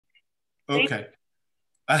Okay.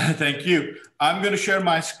 Thank you. I'm going to share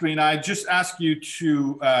my screen. I just ask you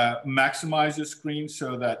to maximize your screen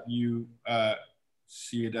so that you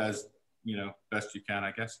see it as, you know, best you can,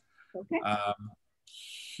 I guess. Okay.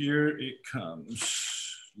 Here it comes.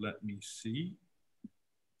 Let me see.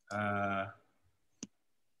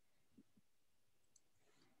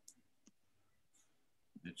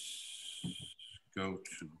 Let's go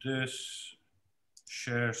to this.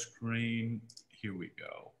 Share screen. Here we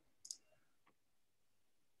go.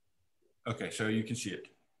 Okay, so you can see it.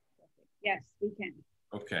 Yes, we can.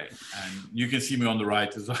 Okay, and you can see me on the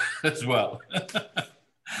right as well.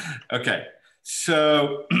 Okay,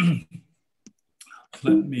 so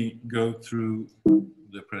let me go through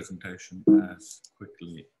the presentation as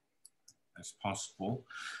quickly as possible.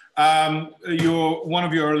 One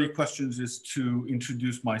of your early questions is to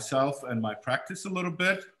introduce myself and my practice a little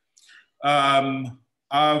bit.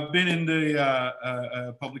 I've been in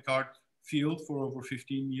the public art field for over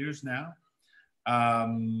 15 years now.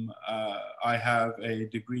 I have a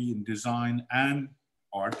degree in design and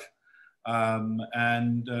art,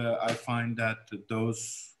 and I find that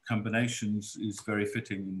those combinations is very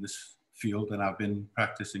fitting in this field, and I've been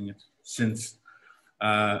practicing it since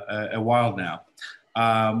a while now.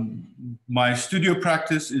 My studio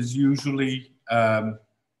practice is usually,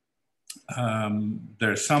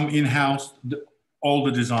 there's some in-house, all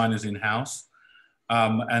the design is in-house,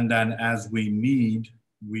 and then as we need,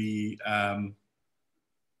 we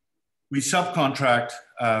subcontract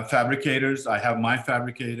fabricators. I have my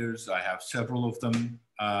fabricators. I have several of them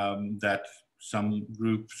that some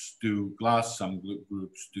groups do glass, some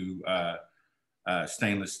groups do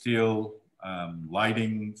stainless steel,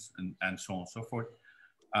 lightings, and so on and so forth.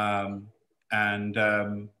 And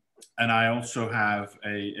I also have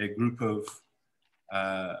a group of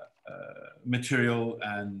material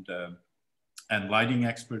and lighting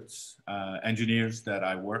experts, engineers that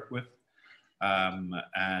I work with.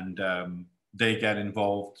 They get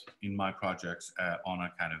involved in my projects on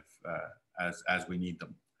a kind of as we need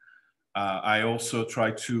them. I also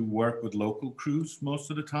try to work with local crews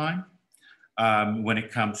most of the time when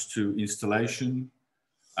it comes to installation,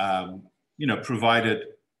 you know,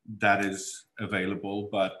 provided that is available,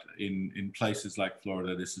 but in places like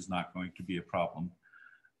Florida, this is not going to be a problem.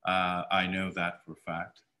 I know that for a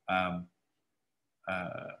fact.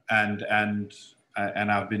 And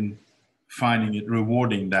I've been finding it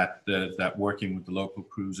rewarding that working with the local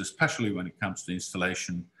crews, especially when it comes to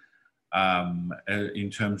installation, in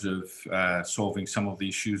terms of solving some of the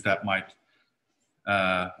issues that might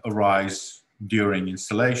arise during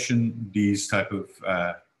installation. These type of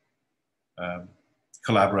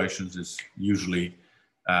collaborations is usually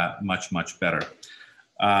much better.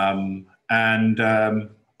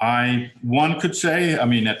 One could say, I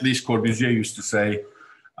mean, at least Corbusier used to say,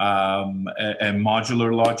 a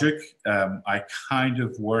modular logic. I kind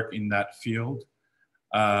of work in that field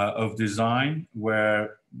of design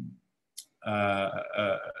where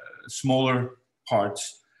smaller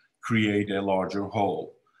parts create a larger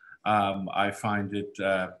whole. I find it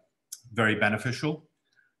very beneficial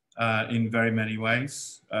in very many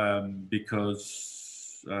ways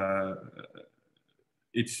because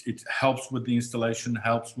it helps with the installation,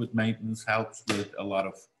 helps with maintenance, helps with a lot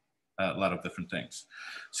of different things.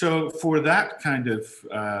 So for that kind of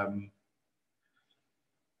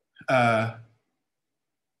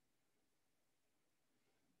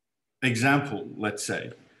example, let's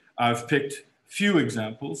say, I've picked few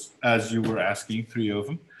examples, as you were asking, 3 of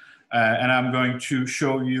them. And I'm going to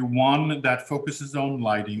show you one that focuses on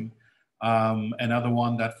lighting, another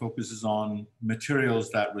one that focuses on materials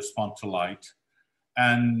that respond to light,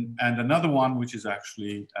 and another one which is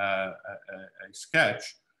actually a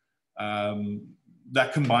sketch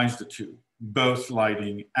that combines the two, both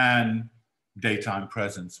lighting and daytime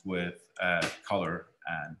presence with color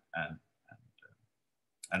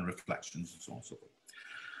and reflections and so on and so forth.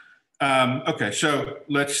 Okay, so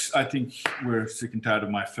I think we're sick and tired of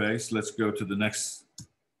my face. Let's go to the next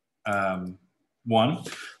one.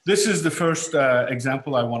 This is the first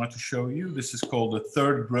example I wanted to show you. This is called the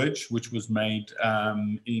Third Bridge, which was made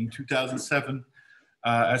in 2007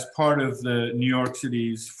 as part of the New York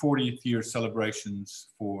City's 40th year celebrations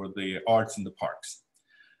for the arts in the parks.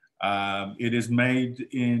 It is made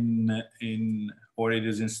it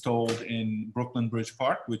is installed in Brooklyn Bridge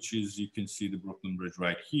Park, which is, you can see the Brooklyn Bridge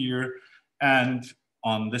right here. And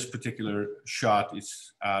on this particular shot,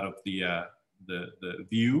 it's out of the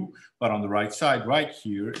view, but on the right side, right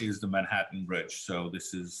here, is the Manhattan Bridge. So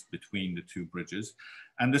this is between the two bridges.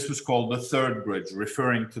 And this was called the Third Bridge,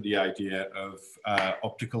 referring to the idea of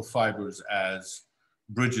optical fibers as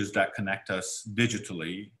bridges that connect us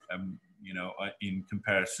digitally, you know, in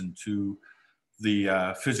comparison to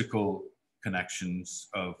the physical connections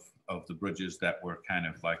of the bridges that were kind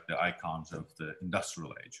of like the icons of the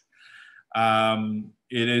industrial age.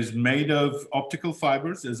 It is made of optical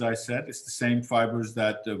fibers, as I said. It's the same fibers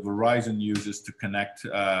that Verizon uses to connect,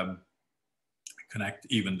 connect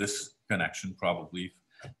even this connection, probably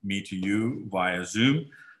me to you via Zoom.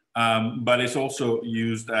 But it's also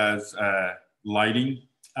used as lighting.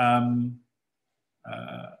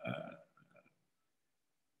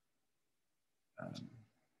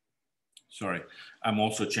 Sorry, I'm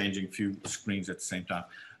also changing a few screens at the same time.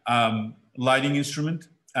 Lighting instrument.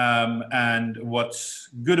 And what's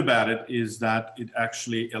good about it is that it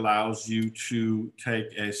actually allows you to take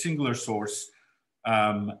a singular source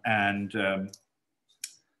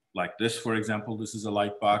like this, for example, this is a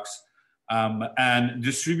light box, and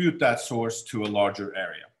distribute that source to a larger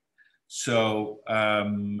area. So,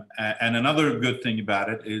 and another good thing about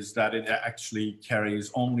it is that it actually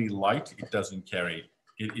carries only light. It doesn't carry,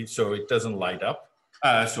 so it doesn't light up,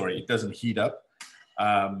 sorry, it doesn't heat up.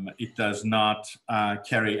 It does not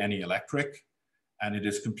carry any electric, and it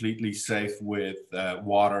is completely safe with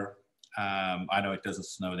water. I know it doesn't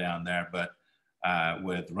snow down there, but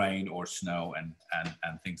with rain or snow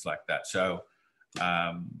and things like that. So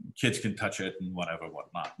kids can touch it and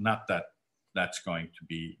whatnot. Not that that's going to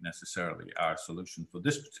be necessarily our solution for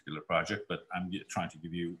this particular project, but I'm trying to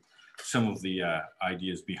give you some of the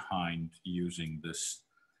ideas behind using this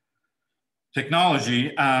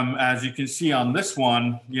technology. As you can see on this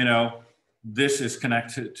one, you know, this is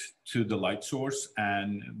connected to the light source,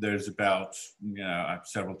 and there's about, you know,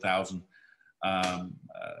 several thousand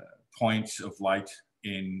points of light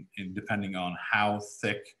in depending on how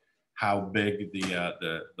thick, how big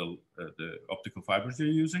the optical fibers you're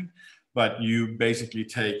using. But you basically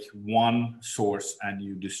take one source and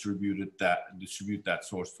you distribute that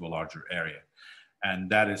source to a larger area, and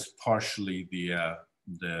that is partially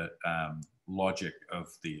the logic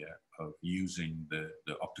of using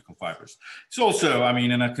the optical fibers. It's also, I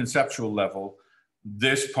mean, in a conceptual level,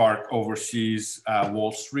 this park oversees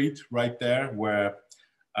Wall Street right there, where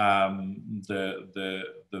the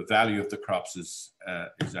value of the crops is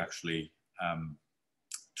actually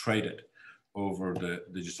traded over the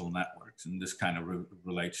digital networks, and this kind of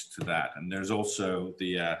relates to that. And there's also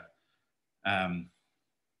the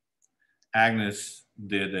Agnes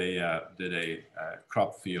did a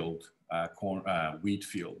crop field, wheat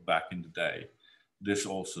field back in the day. This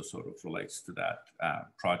also sort of relates to that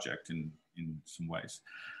project in some ways.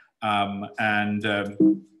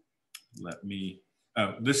 Let me.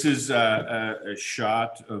 Oh, this is a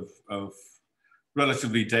shot of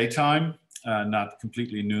relatively daytime, not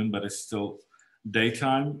completely noon, but it's still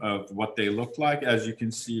daytime, of what they look like. As you can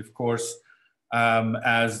see, of course,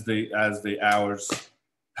 as the hours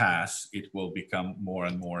pass, it will become more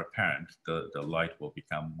and more apparent. The light will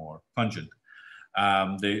become more pungent.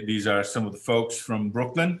 These are some of the folks from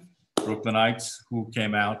Brooklynites, who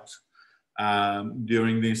came out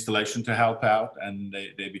during the installation to help out, and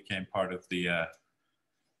they became part of the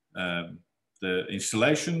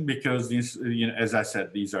installation, because these, you know, as I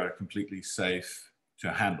said, these are completely safe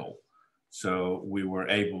to handle. So we were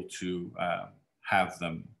able to have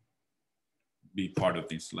them be part of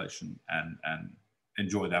the installation and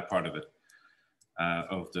enjoy that part of it,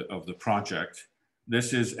 of the project.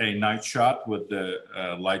 This is a night shot with the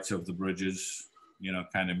lights of the bridges, you know,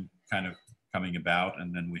 kind of coming about,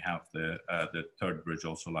 and then we have the third bridge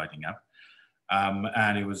also lighting up,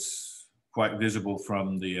 and it was quite visible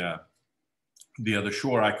from the other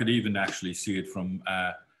shore. I could even actually see it from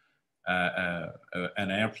an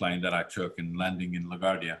airplane that I took and landing in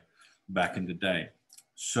LaGuardia back in the day.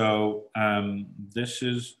 So this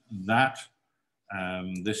is that.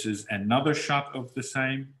 This is another shot of the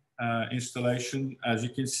same installation. As you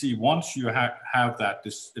can see, once you have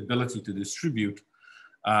this ability to distribute,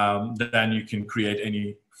 then you can create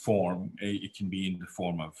any form. It can be in the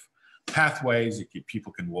form of pathways.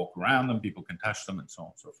 People can walk around them, people can touch them, and so on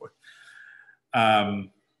and so forth.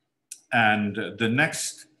 And the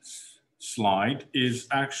next slide is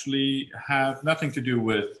actually have nothing to do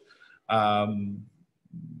with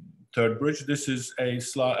Third Bridge. This is a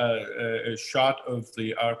shot of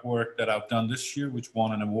the artwork that I've done this year, which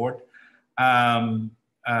won an award. And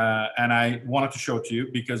I wanted to show it to you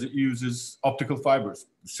because it uses optical fibers,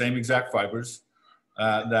 the same exact fibers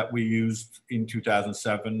that we used in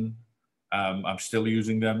 2007. I'm still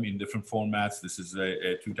using them in different formats. This is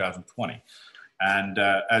a 2020. And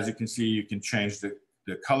as you can see, you can change the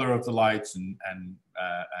color of the lights and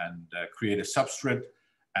create a substrate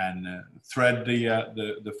and thread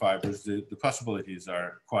the fibers. The possibilities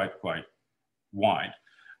are quite wide.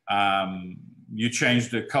 You change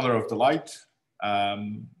the color of the light.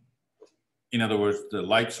 In other words, the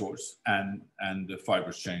light source and the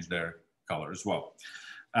fibers change their color as well.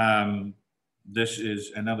 This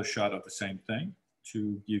is another shot of the same thing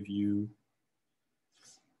to give you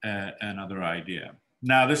another idea.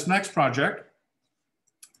 Now, this next project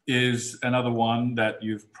is another one that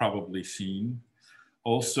you've probably seen.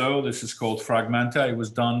 Also, this is called Fragmenta. It was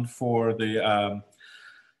done for the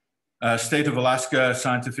State of Alaska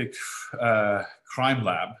Scientific Crime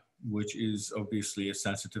Lab, which is obviously a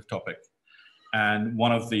sensitive topic. And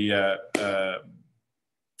one of the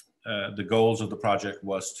goals of the project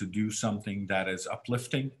was to do something that is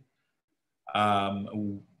uplifting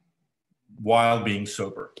while being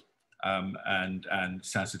sober and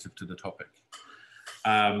sensitive to the topic.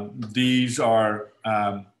 These are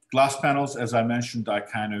glass panels. As I mentioned, I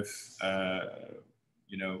kind of,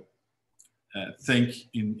 think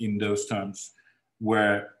in those terms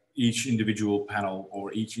where each individual panel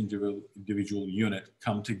or each individual unit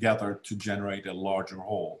come together to generate a larger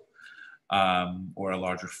whole or a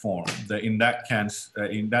larger form. In that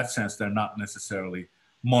sense, they're not necessarily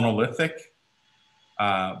monolithic,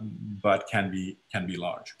 but can be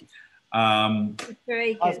large.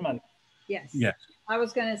 Osman. Yes. Yes. I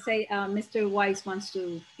was going to say, Mr. Weiss wants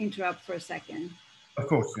to interrupt for a second. Of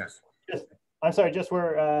course, yes. I'm sorry,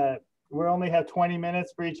 we only have 20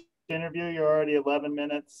 minutes for each interview. You're already 11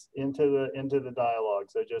 minutes into the dialogue,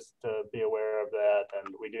 so just be aware of that,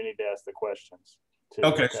 and we do need to ask the questions too.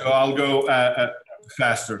 Okay, so I'll go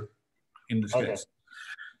faster in this case.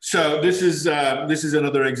 So this is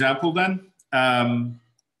another example then,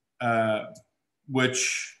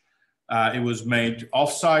 which it was made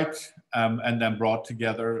off-site and then brought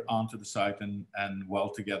together onto the site and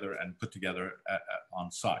weld together and put together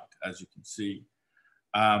on site, as you can see.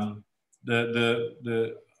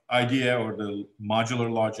 The idea or the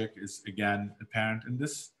modular logic is again apparent in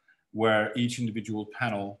this, where each individual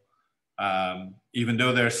panel, even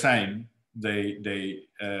though they're same, they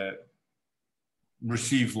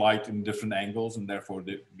receive light in different angles and therefore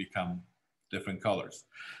they become different colors.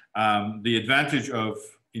 The advantage of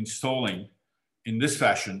installing in this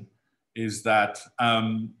fashion is that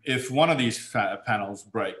if one of these panels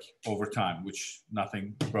break over time, which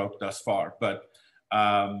nothing broke thus far, but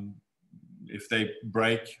if they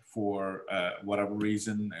break for whatever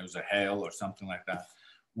reason, it was a hail or something like that,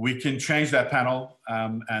 we can change that panel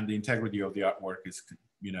and the integrity of the artwork is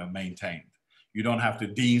maintained. You don't have to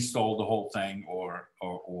deinstall the whole thing or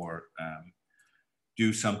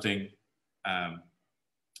do something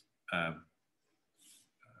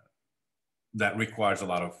that requires a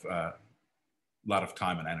lot of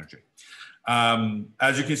time and energy.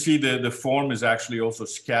 As you can see, the form is actually also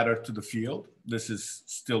scattered to the field. This is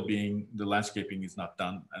still the landscaping is not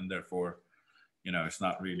done, and therefore, it's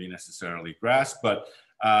not really necessarily grass, but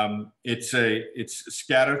it's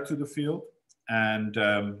scattered to the field, and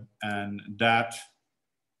that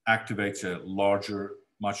activates a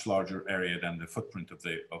much larger area than the footprint of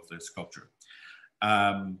the sculpture.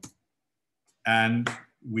 And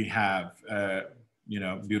we have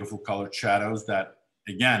beautiful colored shadows that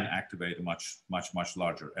again activate a much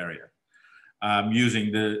larger area.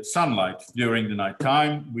 Using the sunlight during the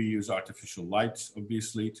nighttime, we use artificial lights,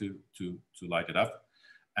 obviously, to light it up.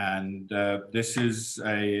 And this is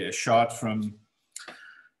a shot from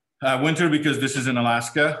winter, because this is in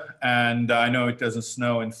Alaska, and I know it doesn't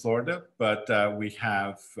snow in Florida, but we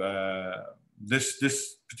have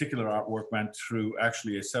this particular artwork went through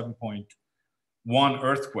actually a 7.1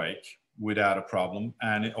 earthquake without a problem,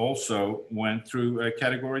 and it also went through a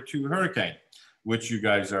Category 2 hurricane, which you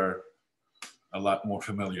guys are a lot more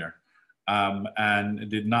familiar, and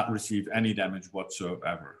did not receive any damage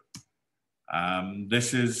whatsoever.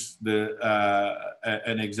 This is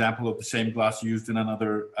an example of the same glass used in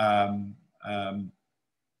another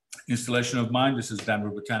installation of mine. This is Denver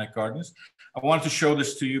Botanic Gardens. I wanted to show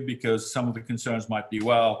this to you because some of the concerns might be,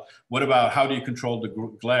 well, what about how do you control the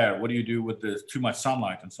glare? What do you do with the too much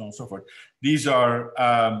sunlight and so on and so forth? These are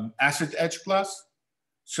acid etched glass.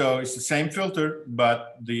 So it's the same filter,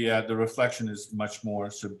 but the reflection is much more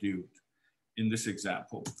subdued in this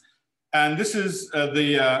example. And this is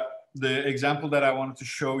the example that I wanted to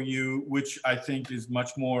show you, which I think is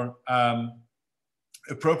much more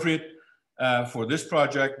appropriate for this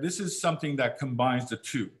project. This is something that combines the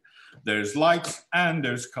two. There's light and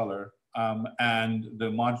there's color, and the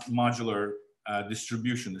modular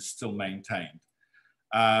distribution is still maintained.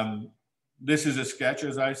 This is a sketch,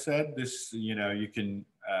 as I said. This, you can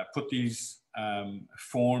put these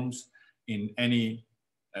forms in any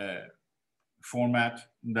format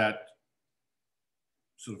that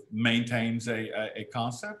sort of maintains a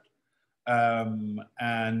concept.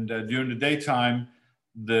 And during the daytime,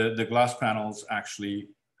 the glass panels actually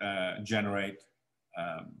generate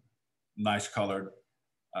nice colored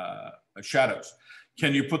shadows.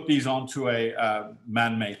 Can you put these onto a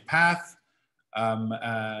man-made path,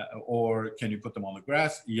 or can you put them on the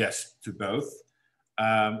grass? Yes, to both.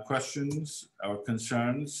 Questions or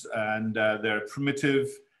concerns, and they're primitive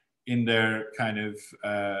in their kind of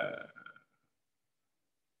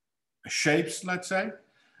shapes, let's say.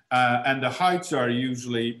 And the heights are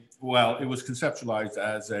usually, well, it was conceptualized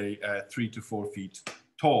as a 3 to 4 feet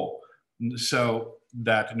tall, so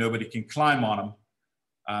that nobody can climb on them,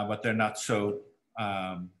 but they're not so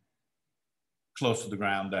close to the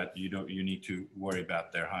ground that you need to worry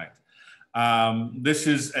about their height. This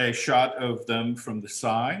is a shot of them from the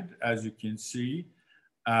side, as you can see.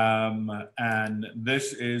 And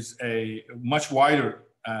this is a much wider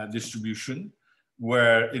distribution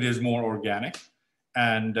where it is more organic,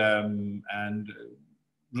 and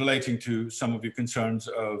relating to some of your concerns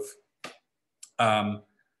of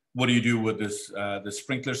what do you do with this, the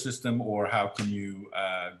sprinkler system, or how can you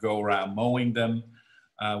go around mowing them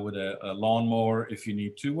with a lawnmower if you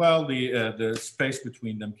need to. Well, the space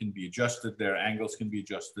between them can be adjusted, their angles can be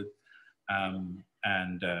adjusted, and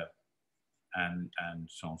so on and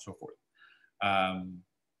so forth.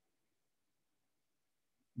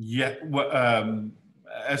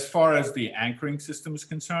 As far as the anchoring system is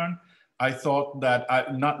concerned, I thought that,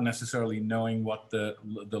 not necessarily knowing what the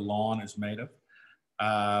lawn is made of,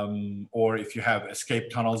 or if you have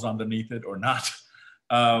escape tunnels underneath it or not,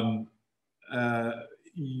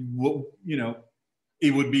 you know,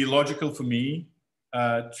 it would be logical for me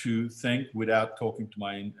to think, without talking to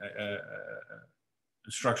my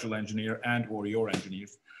structural engineer and or your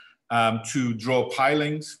engineers, to draw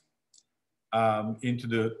pilings into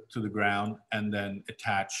the ground and then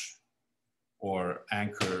attach or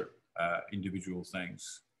anchor individual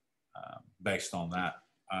things based on that,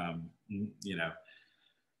 you know,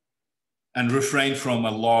 and refrain from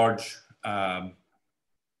a large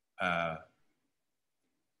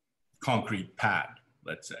concrete pad,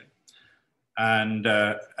 let's say. And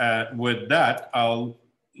with that, I'll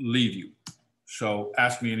leave you. So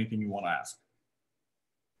ask me anything you want to ask.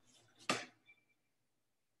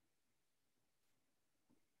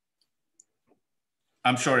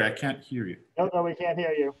 I'm sorry, I can't hear you. No, we can't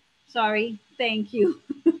hear you. Sorry, thank you.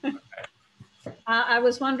 I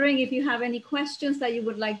was wondering if you have any questions that you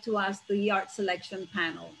would like to ask the art selection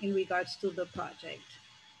panel in regards to the project.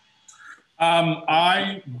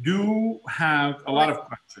 I do have a lot of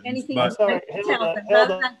questions. Anything but Sorry, Hilda,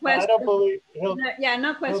 I don't believe, Hilda. Yeah,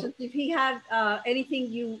 not questions. If he had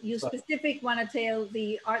anything you specific want to tell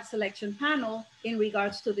the art selection panel in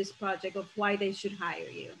regards to this project of why they should hire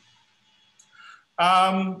you.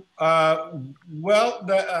 Well,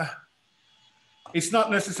 it's not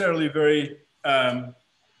necessarily very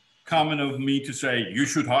common of me to say you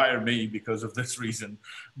should hire me because of this reason,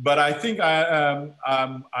 but I think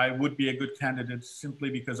I would be a good candidate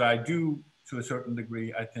simply because I do, to a certain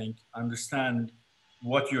degree, I think, understand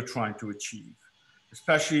what you're trying to achieve,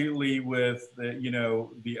 especially with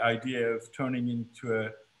the idea of turning into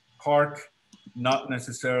a park, not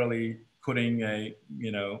necessarily putting a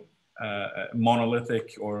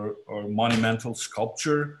monolithic or monumental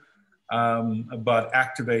sculpture, but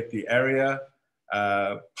activate the area,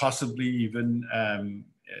 possibly even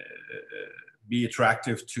be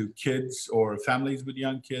attractive to kids or families with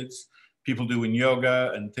young kids, people doing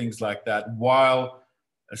yoga and things like that, while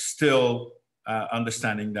still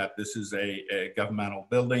understanding that this is a governmental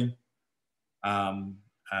building, and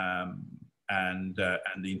the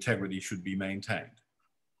integrity should be maintained.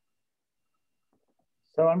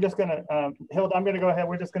 So I'm just gonna, Hilda, I'm gonna go ahead.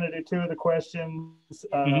 We're just gonna do 2 of the questions.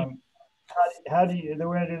 How do you,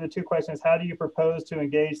 we're gonna do the 2 questions. How do you propose to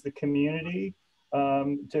engage the community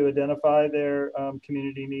to identify their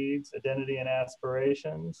community needs, identity, and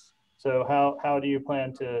aspirations? So how do you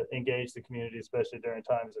plan to engage the community, especially during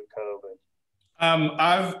times of COVID?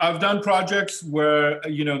 I've done projects where,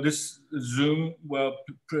 this Zoom, well,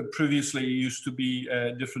 previously used to be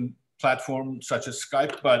a different platform such as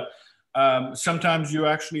Skype, but sometimes you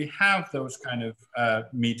actually have those kind of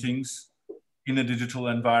meetings in a digital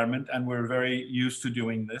environment, and we're very used to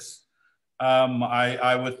doing this.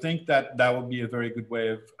 I would think that would be a very good way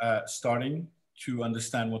of starting to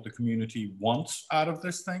understand what the community wants out of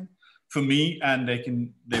this thing for me, and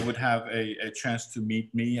they would have a chance to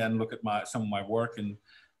meet me and look at some of my work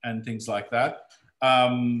and things like that.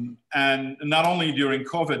 And not only during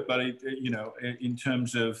COVID, but in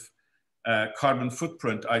terms of carbon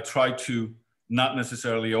footprint, I try to not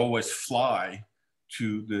necessarily always fly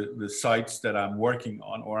to the sites that I'm working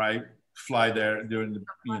on, or I fly there during the,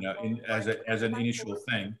 as an initial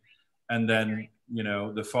thing. And then,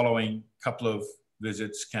 the following couple of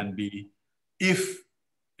visits can be, if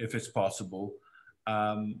it's possible,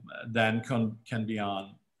 then can be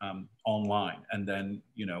online. And then,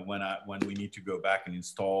 when we need to go back and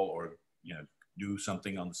install or, do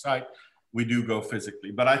something on the site, we do go physically.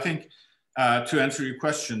 But I think, to answer your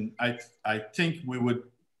question, I think we would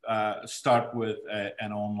start with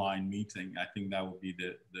an online meeting. I think that would be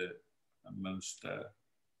the most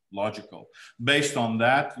logical. Based on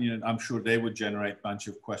that, I'm sure they would generate a bunch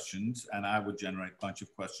of questions, and I would generate a bunch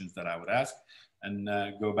of questions that I would ask, and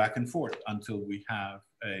go back and forth until we have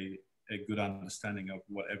a good understanding of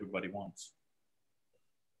what everybody wants.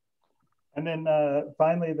 And then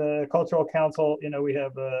finally, the Cultural Council, we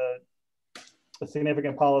have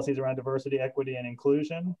significant policies around diversity, equity, and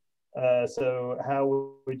inclusion. So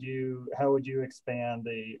how would you expand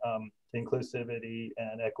the inclusivity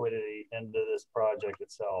and equity into this project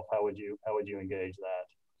itself? How would you engage that?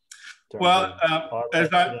 Well,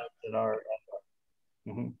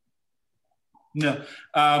 no,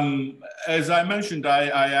 as I mentioned,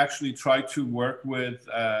 I actually try to work with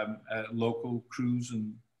local crews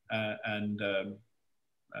and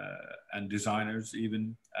designers,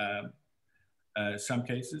 even some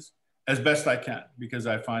cases, as best I can, because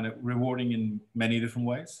I find it rewarding in many different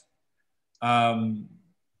ways. I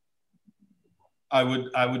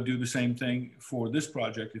would do the same thing for this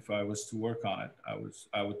project if I was to work on it.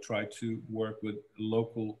 I would try to work with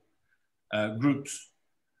local groups.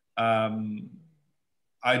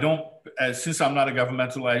 I don't, since I'm not a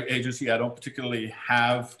governmental agency, I don't particularly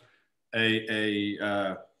have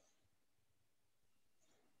a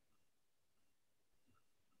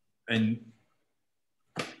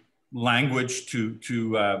language to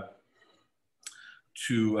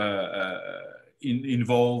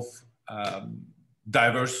involve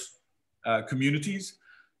diverse communities,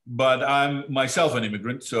 but I'm myself an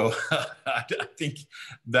immigrant, so I think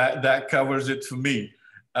that covers it for me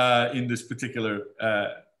in this particular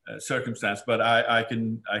circumstance. But I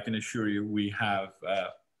can assure you we have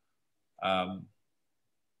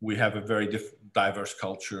a very diverse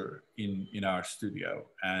culture in our studio,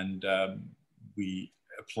 and we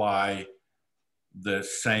apply the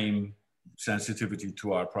same sensitivity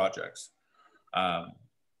to our projects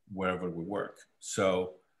wherever we work.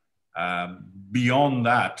 So beyond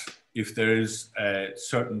that, if there is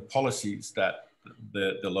certain policies that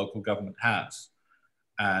the local government has,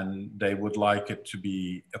 and they would like it to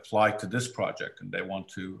be applied to this project, and they want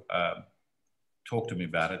to talk to me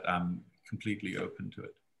about it, I'm completely open to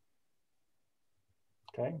it.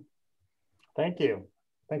 Okay, thank you.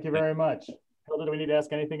 Thank you very much. Hilda, do we need to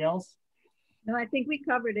ask anything else? No, I think we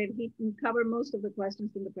covered it. He covered most of the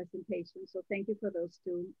questions in the presentation. So thank you for those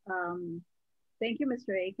two. Thank you, Mr.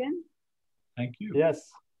 Akan. Thank you.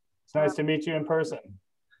 Yes, it's nice to meet you in person.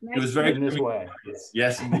 It was very in this way.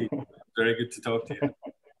 Yes, indeed. Very good to talk to you.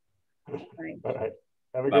 All right. All right.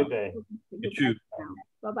 Have a good day. You too.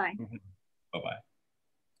 Bye-bye. Bye-bye.